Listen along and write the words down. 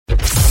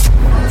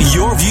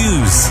your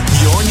views,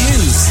 your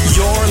news,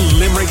 your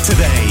Limerick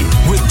Today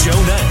with Joe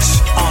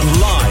Nash on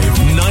Live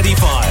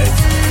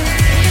 95.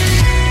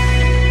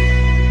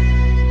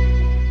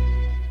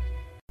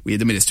 We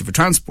had the Minister for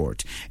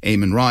Transport,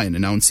 Eamon Ryan,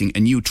 announcing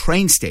a new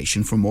train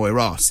station for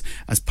Moyross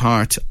as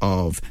part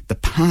of the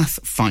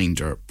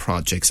Pathfinder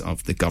projects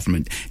of the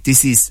government.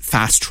 This is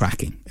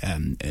fast-tracking.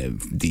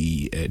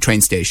 The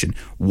train station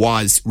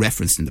was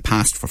referenced in the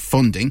past for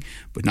funding,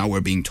 but now we're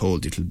being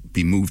told it'll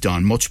be moved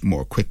on much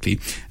more quickly.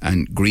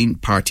 And Green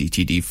Party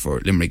TD for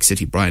Limerick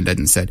City, Brian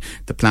Ledden, said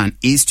the plan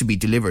is to be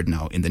delivered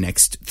now in the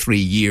next 3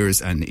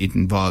 years, and it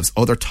involves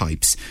other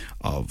types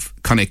of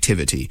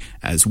connectivity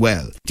as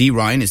well. Dee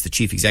Ryan is the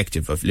Chief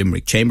Executive of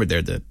Limerick Chamber.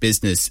 They're the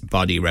business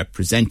body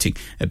representing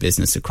a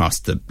business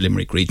across the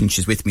Limerick region.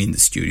 She's with me in the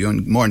studio.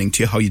 And good morning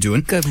to you. How are you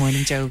doing? Good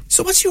morning, Joe.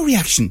 So what's your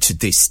reaction to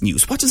this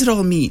news? What does it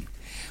all mean?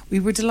 We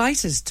were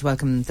delighted to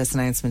welcome this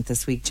announcement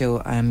this week,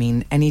 Joe. I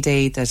mean, any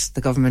day that the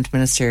government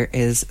minister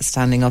is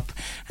standing up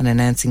and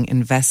announcing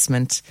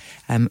investment,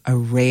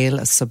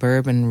 a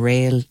suburban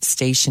rail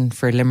station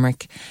for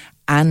Limerick,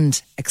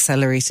 and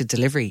accelerated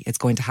delivery, it's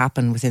going to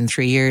happen within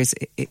 3 years,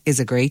 it is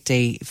a great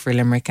day for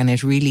Limerick, and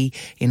it really,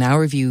 in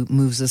our view,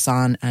 moves us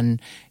on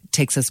and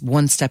takes us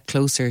one step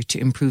closer to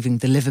improving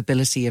the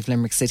livability of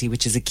Limerick City,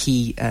 which is a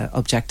key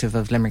objective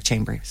of Limerick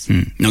Chambers.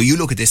 Now, you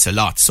look at this a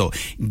lot, so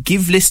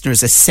give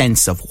listeners a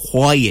sense of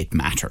why it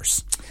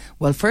matters.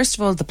 Well, first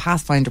of all, the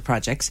Pathfinder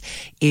project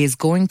is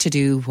going to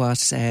do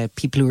what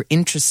people who are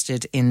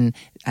interested in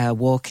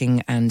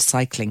walking and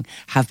cycling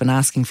have been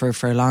asking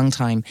for a long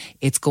time.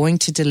 It's going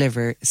to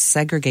deliver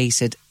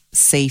segregated,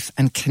 safe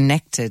and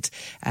connected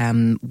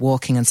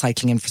walking and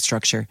cycling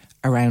infrastructure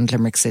around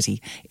Limerick City.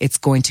 It's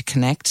going to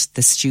connect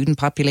the student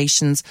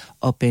populations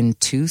up in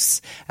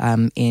Toos,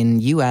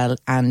 in UL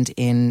and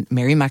in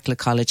Mary Immaculate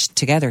College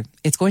together.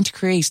 It's going to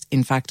create,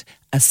 in fact,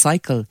 a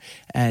cycle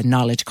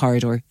knowledge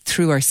corridor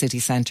through our city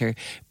centre,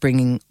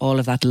 bringing all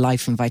of that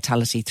life and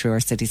vitality through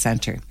our city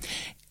centre.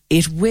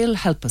 It will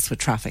help us with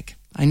traffic.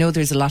 I know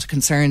there's a lot of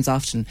concerns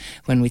often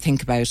when we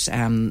think about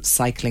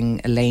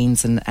cycling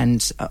lanes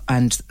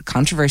and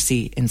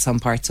controversy in some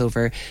parts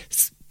over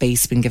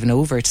space being given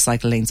over to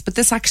cycle lanes, but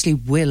this actually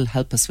will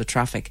help us with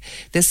traffic.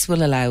 This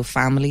will allow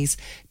families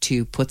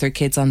to put their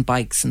kids on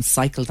bikes and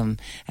cycle them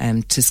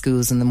to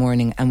schools in the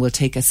morning, and will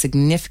take a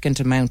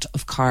significant amount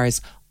of cars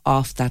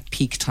off that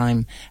peak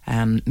time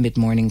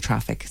mid-morning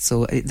traffic.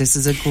 So this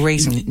is a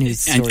great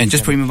news story. And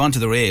just before we move on to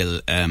the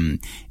rail,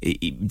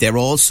 they're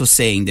also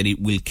saying that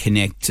it will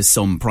connect to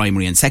some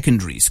primary and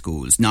secondary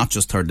schools, not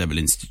just third level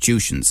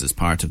institutions, as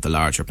part of the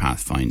larger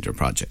Pathfinder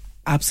project.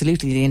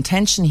 Absolutely. The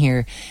intention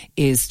here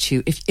is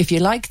to, if you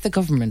like, the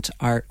government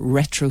are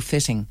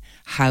retrofitting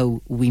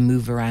how we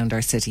move around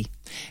our city.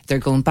 They're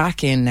going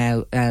back in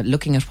now,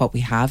 looking at what we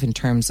have in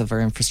terms of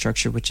our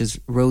infrastructure, which is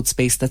road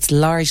space that's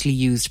largely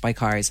used by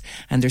cars.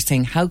 And they're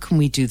saying, how can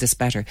we do this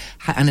better?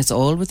 And it's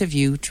all with a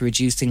view to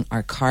reducing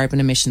our carbon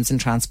emissions in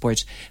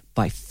transport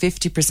by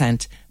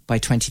 50% by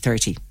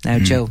 2030. Now,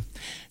 Joe,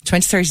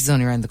 2030 is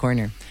only around the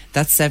corner.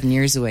 That's 7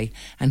 years away.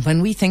 And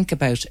when we think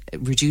about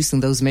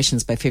reducing those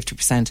emissions by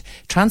 50%,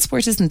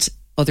 transport isn't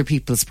other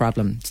people's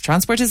problem.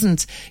 Transport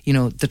isn't,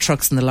 the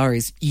trucks and the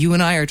lorries. You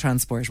and I are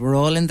transport. We're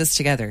all in this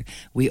together.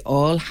 We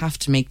all have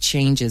to make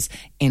changes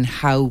in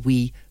how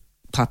we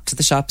pop to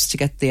the shops to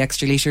get the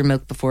extra litre of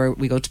milk before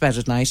we go to bed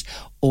at night,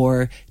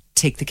 or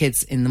take the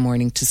kids in the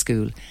morning to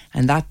school.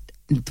 And that,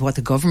 what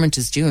the government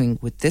is doing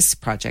with this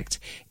project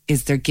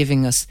is they're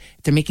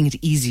making it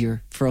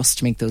easier for us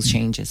to make those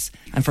changes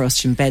and for us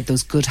to embed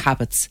those good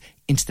habits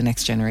into the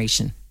next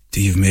generation.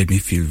 You've made me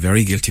feel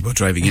very guilty about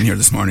driving in here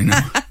this morning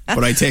now.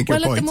 But I take your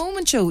point. Well, at the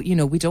moment, Joe,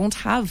 we don't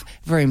have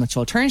very much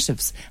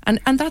alternatives. And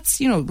that's,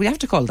 we have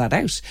to call that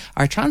out.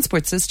 Our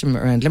transport system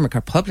around Limerick,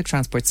 our public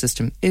transport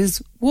system,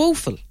 is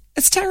woeful.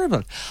 It's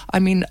terrible. I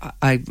mean,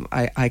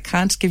 I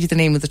can't give you the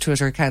name of the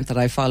Twitter account that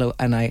I follow,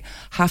 and I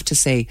have to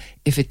say,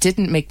 if it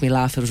didn't make me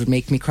laugh, it would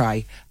make me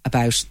cry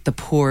about the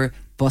poor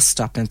bus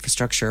stop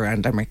infrastructure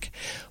around Limerick.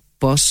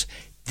 But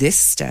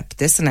this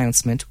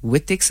announcement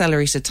with the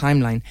accelerated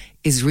timeline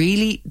is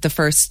really the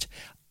first,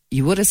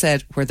 you would have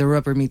said, where the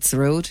rubber meets the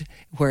road,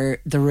 where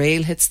the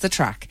rail hits the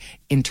track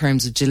in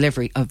terms of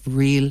delivery of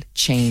real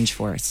change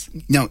for us.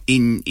 Now,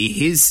 in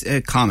his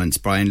comments,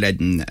 Brian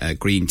Ledden,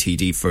 Green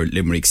TD for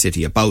Limerick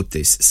City, about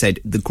this, said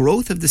the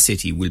growth of the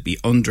city will be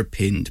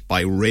underpinned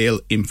by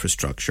rail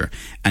infrastructure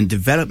and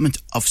development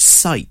of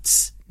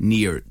sites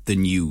near the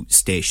new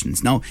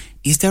stations. Now,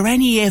 is there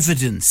any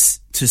evidence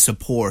to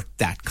support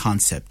that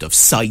concept of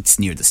sites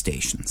near the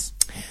stations?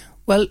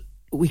 Well,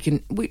 we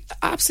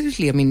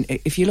absolutely. I mean,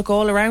 if you look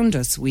all around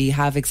us, we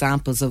have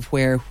examples of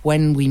where,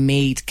 when we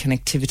made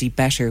connectivity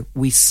better,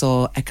 we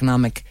saw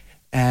economic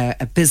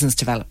a business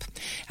develop.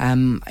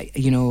 I'm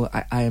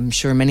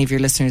sure many of your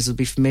listeners will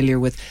be familiar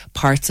with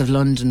parts of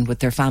London with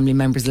their family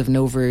members living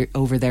over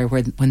there,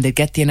 where when they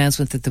get the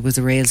announcement that there was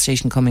a rail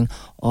station coming,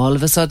 all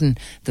of a sudden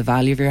the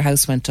value of your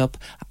house went up.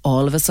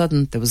 All of a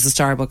sudden there was a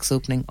Starbucks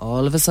opening.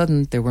 All of a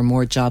sudden there were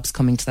more jobs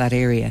coming to that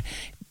area.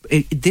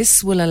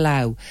 this will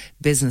allow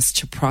business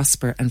to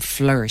prosper and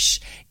flourish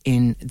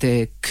in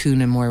the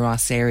Coonagh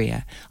Moyross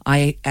area.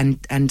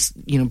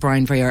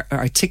 Brian very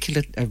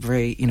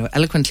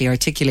eloquently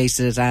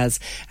articulated it as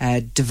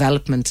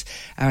development,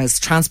 as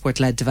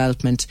transport-led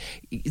development.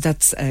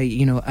 That's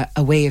a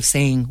way of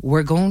saying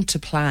we're going to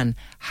plan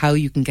how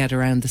you can get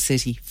around the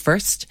city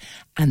first,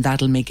 and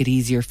that'll make it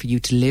easier for you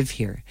to live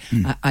here.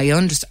 I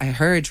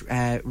heard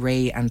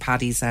Ray and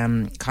Paddy's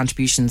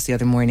contributions the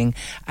other morning,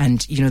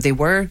 and they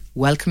were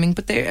welcoming,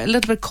 but they're a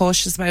little bit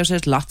cautious about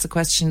it. Lots of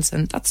questions,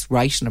 and that's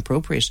right and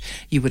appropriate.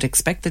 You would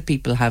expect that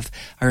people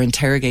are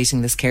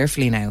interrogating this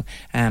carefully now,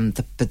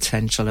 the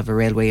potential of a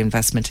railway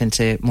investment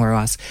into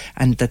Moyross,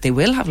 and that they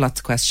will have lots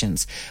of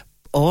questions.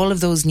 All of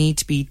those need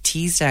to be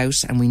teased out,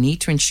 and we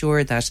need to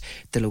ensure that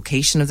the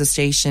location of the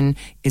station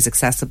is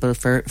accessible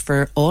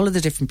for all of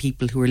the different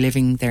people who are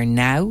living there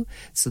now.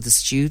 So the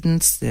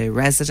students, the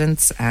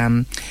residents,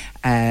 the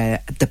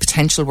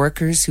potential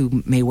workers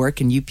who may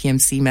work in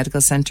UPMC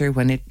Medical Centre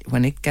when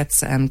it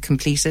gets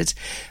completed,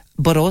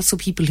 but also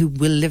people who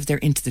will live there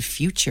into the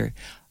future.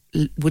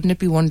 Wouldn't it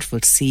be wonderful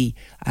to see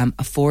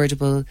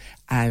affordable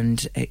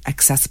and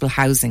accessible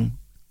housing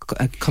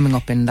coming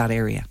up in that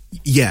area?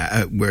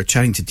 Yeah, we're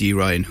chatting to Dee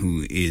Ryan,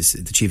 who is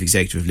the Chief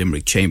Executive of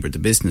Limerick Chamber, the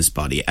business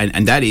body,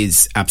 and that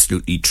is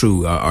absolutely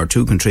true. Our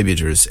two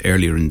contributors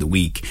earlier in the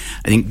week,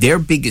 I think their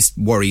biggest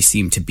worry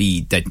seemed to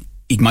be that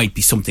it might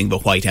be something of a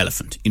white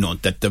elephant,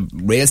 that the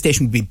rail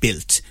station would be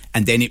built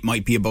and then it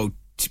might be about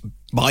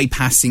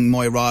bypassing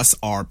Moyross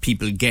or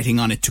people getting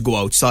on it to go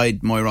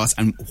outside Moyross,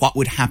 and what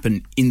would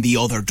happen in the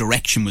other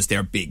direction was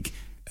their big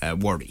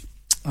worry.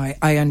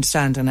 I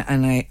understand, and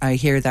I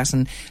hear that,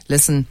 and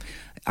listen,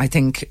 I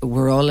think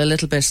we're all a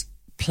little bit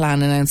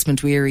plan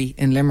announcement weary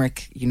in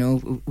Limerick.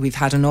 We've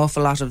had an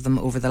awful lot of them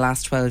over the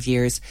last 12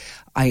 years.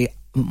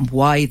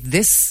 Why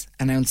this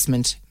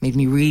announcement made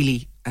me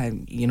really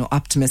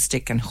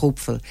optimistic and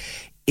hopeful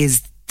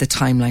is the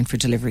timeline for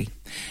delivery.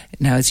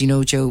 Now, as you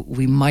know, Joe,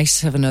 we might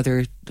have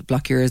another,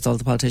 block your ears, all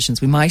the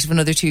politicians, we might have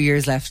another 2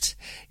 years left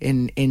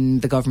in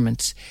the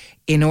government.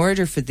 In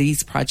order for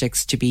these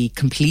projects to be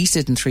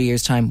completed in 3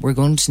 years' time, we're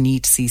going to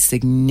need to see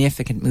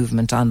significant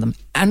movement on them.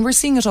 And we're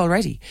seeing it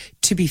already.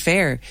 To be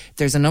fair,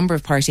 there's a number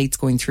of Part 8s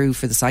going through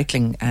for the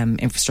cycling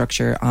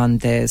infrastructure on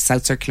the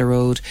South Circular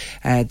Road.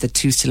 The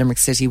Twos to Limerick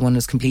City one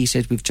is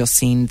completed. We've just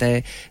seen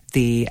the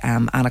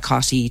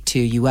Anacotty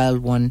to UL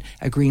one,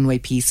 a Greenway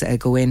piece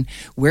go in.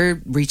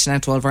 We're reaching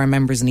out to all of our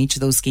members in each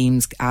of those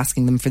schemes,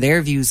 asking them for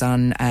their views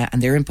on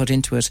and their input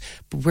into it.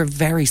 But we're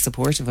very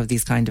supportive of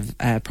these kind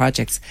of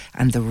projects,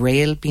 and the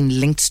rail being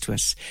linked to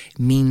it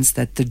means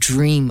that the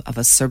dream of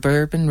a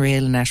suburban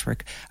rail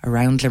network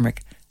around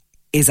Limerick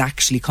is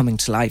actually coming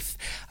to life.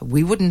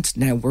 We wouldn't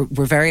now.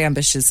 We're very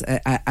ambitious,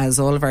 as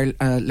all of our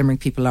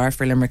Limerick people are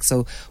for Limerick.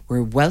 So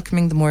we're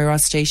welcoming the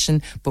Moyross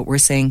station, but we're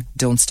saying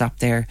don't stop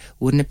there.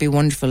 Wouldn't it be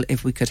wonderful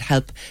if we could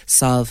help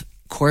solve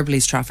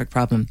Corbelly's traffic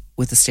problem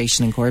with a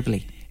station in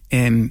Corbally?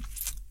 And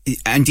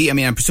Dee,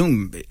 I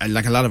presume,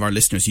 like a lot of our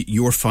listeners,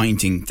 you're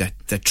finding that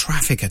the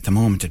traffic at the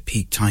moment at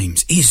peak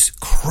times is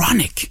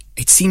chronic.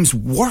 It seems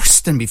worse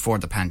than before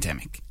the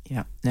pandemic.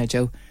 Yeah, now,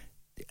 Joe,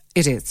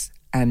 it is.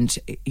 And,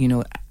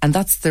 and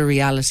that's the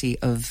reality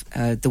of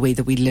the way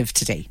that we live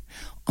today.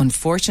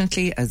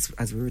 Unfortunately, as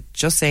we were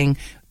just saying,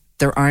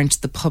 there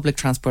aren't the public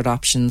transport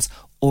options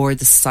or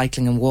the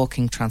cycling and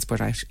walking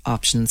transport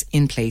options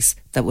in place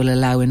that will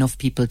allow enough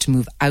people to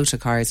move out of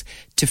cars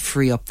to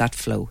free up that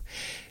flow.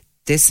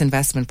 This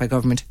investment by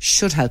government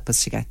should help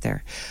us to get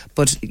there.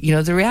 But,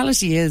 the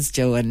reality is,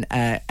 Joe, and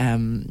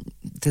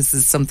this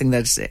is something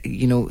that,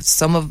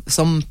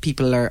 some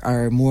people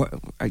are more,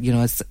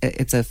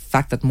 it's a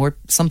fact that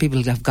some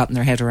people have gotten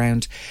their head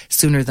around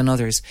sooner than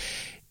others.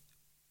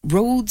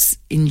 Roads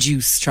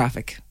induce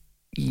traffic.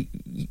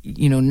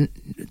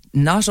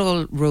 Not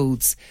all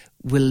roads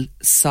will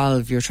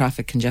solve your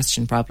traffic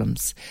congestion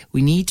problems.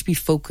 We need to be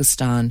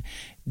focused on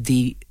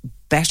the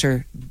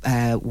better,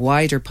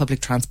 wider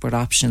public transport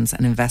options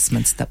and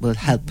investments that will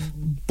help.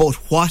 But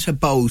what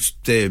about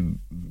the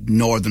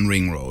Northern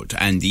Ring Road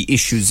and the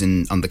issues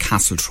on the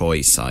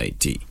Castletroy side,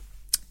 Dee?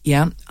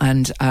 Yeah,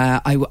 and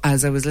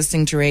as I was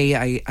listening to Ray,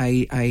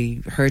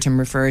 I heard him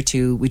refer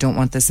to, we don't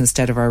want this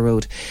instead of our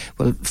road.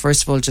 Well,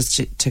 first of all,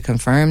 just to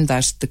confirm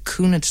that the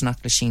Coonagh to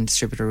Knocklashin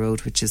Distributor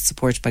Road, which is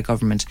supported by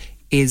government,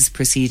 is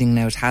proceeding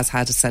now. It has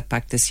had a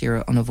setback this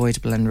year,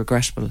 unavoidable and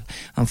regrettable,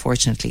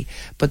 unfortunately.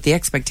 But the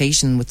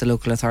expectation with the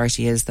local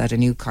authority is that a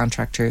new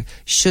contractor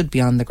should be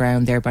on the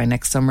ground there by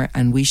next summer,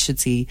 and we should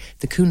see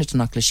the Coonagh to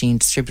Knocklashin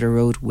Distributor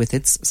Road with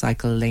its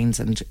cycle lanes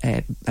and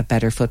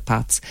better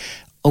footpaths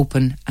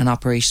open and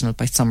operational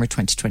by summer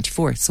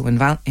 2024. So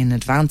in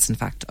advance, in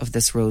fact, of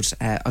this road,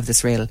 of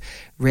this rail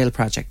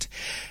project.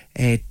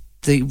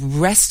 The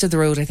rest of the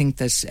road, I think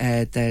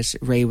that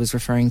Ray was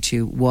referring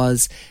to,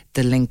 was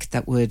the link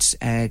that would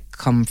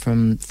come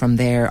from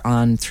there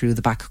on through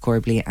the back of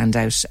Corbally and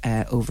out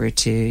over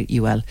to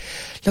UL.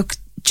 Look,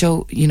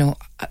 Joe,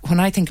 when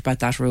I think about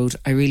that road,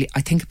 I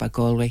think about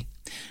Galway.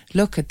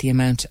 Look at the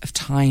amount of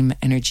time,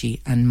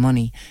 energy and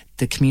money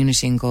the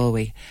community in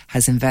Galway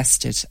has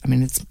invested. I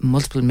mean, it's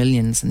multiple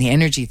millions, and the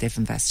energy they've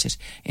invested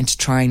into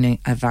trying to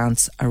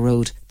advance a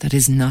road that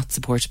is not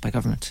supported by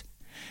government.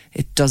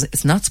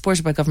 It's not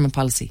supported by government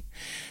policy.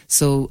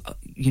 So,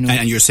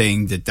 And you're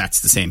saying that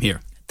that's the same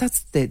here?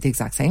 That's the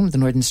exact same. The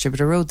Northern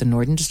Distributor Road. The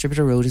Northern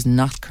Distributor Road is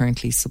not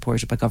currently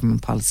supported by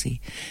government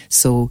policy.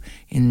 So,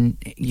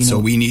 So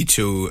we need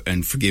to,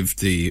 and forgive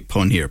the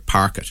pun here,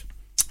 park it.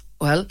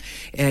 Well,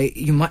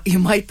 you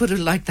might put it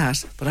like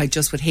that, but I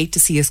just would hate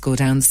to see us go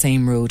down the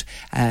same road,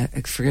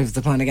 forgive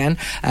the pun again,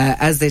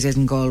 as they did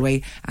in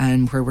Galway,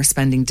 and where we're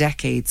spending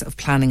decades of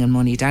planning and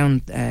money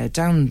down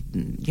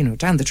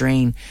the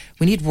drain.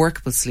 We need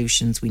workable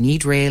solutions. We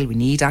need rail. We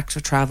need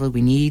active travel.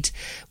 We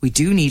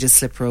do need a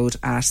slip road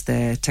at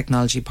the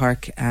Technology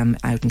Park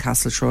out in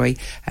Castletroy.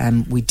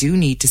 We do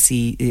need to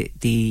see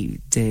the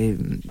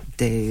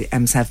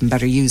M7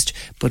 better used,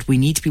 but we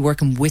need to be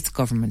working with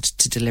government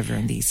to deliver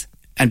on these.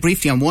 And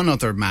briefly on one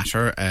other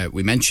matter,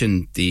 we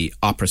mentioned the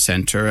Opera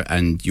Centre,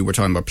 and you were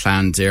talking about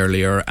plans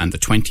earlier and the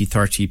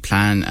 2030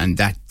 plan, and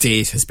that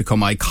date has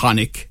become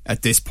iconic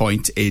at this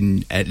point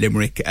in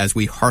Limerick as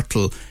we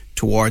hurtle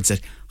towards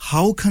it.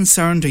 How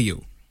concerned are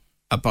you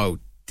about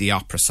the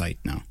opera site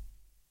now?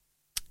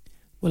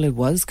 Well, it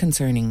was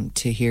concerning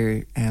to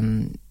hear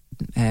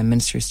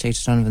Minister of State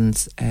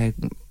Donovan's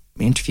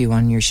interview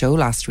on your show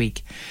last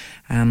week.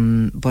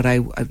 But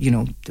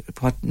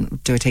what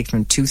do I take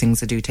from it? Two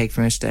things I do take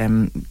from it.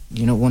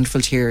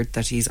 Wonderful to hear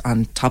that he's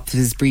on top of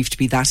his brief, to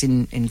be that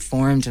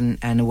informed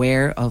and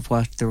aware of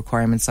what the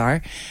requirements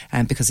are,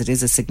 because it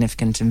is a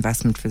significant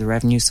investment for the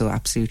revenue. So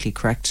absolutely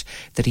correct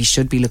that he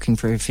should be looking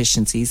for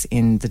efficiencies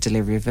in the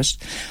delivery of it.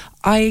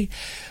 I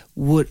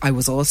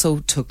was also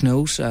took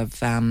note of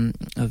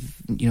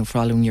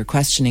following your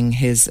questioning,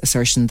 his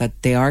assertion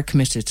that they are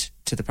committed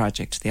to the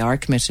project. They are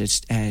committed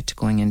to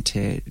going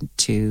into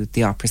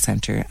the Opera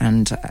Centre,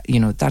 and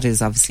that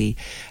is obviously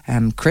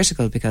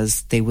critical,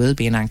 because they will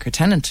be an anchor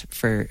tenant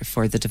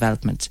for the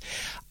development.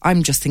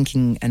 I'm just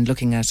thinking and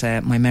looking at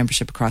my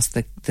membership across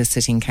the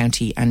city and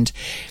county, and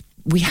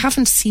we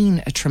haven't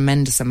seen a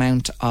tremendous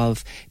amount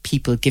of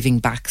people giving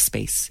back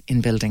space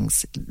in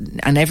buildings,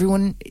 and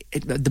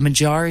the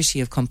majority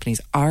of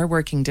companies are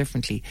working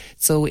differently.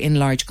 So in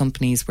large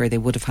companies where they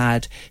would have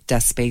had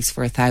desk space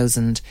for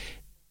 1,000,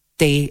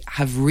 they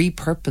have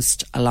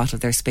repurposed a lot of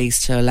their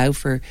space to allow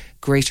for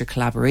greater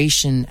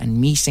collaboration and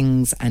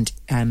meetings and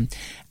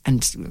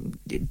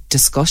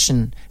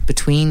discussion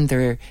between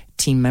their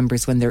team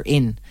members when they're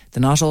in.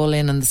 They're not all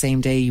in on the same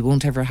day. You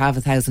won't ever have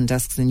 1,000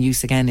 desks in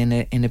use again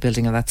in a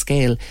building of that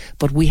scale.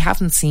 But we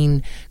haven't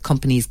seen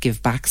companies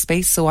give back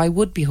space. So I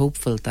would be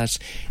hopeful that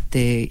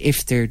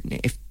if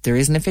there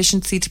is an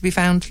efficiency to be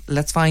found,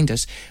 let's find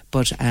it.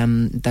 But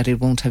that it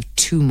won't have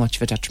too much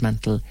of a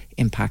detrimental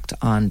impact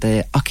on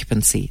the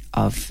occupancy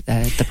of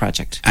the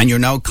project. And you're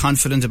now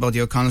confident about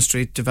the O'Connell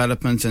Street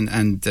development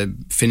and the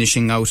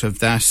finishing out of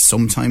that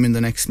sometime in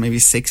the next maybe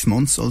 6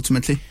 months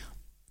ultimately?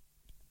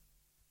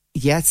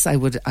 Yes, I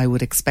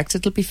would expect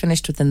it'll be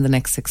finished within the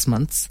next 6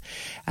 months,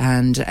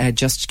 and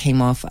just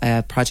came off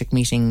a project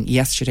meeting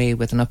yesterday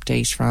with an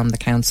update from the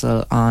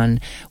council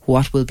on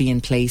what will be in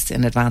place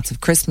in advance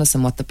of Christmas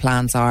and what the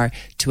plans are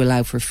to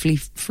allow for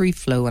free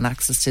flow and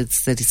access to the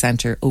city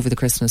centre over the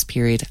Christmas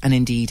period, and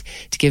indeed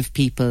to give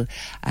people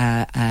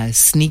a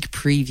sneak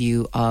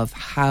preview of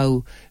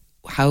how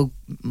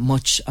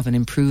much of an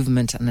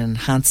improvement and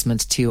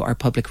enhancement to our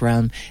public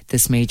realm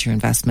this major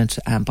investment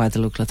by the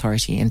local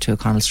authority into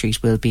O'Connell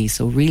Street will be.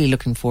 So really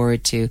looking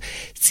forward to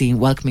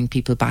welcoming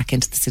people back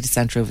into the city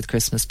centre over the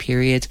Christmas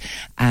period,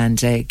 and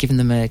giving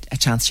them a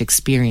chance to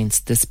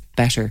experience this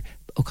better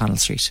O'Connell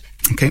Street.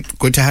 Okay,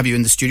 good to have you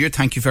in the studio.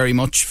 Thank you very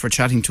much for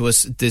chatting to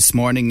us this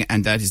morning,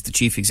 and that is the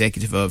Chief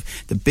Executive of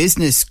the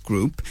business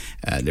group,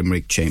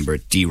 Limerick Chamber,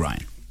 Dee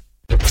Ryan.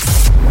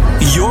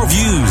 Your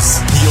views,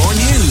 your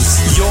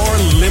news, your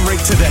Limerick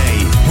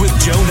Today with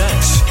Joe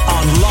Nash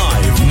on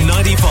Live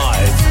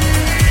 95.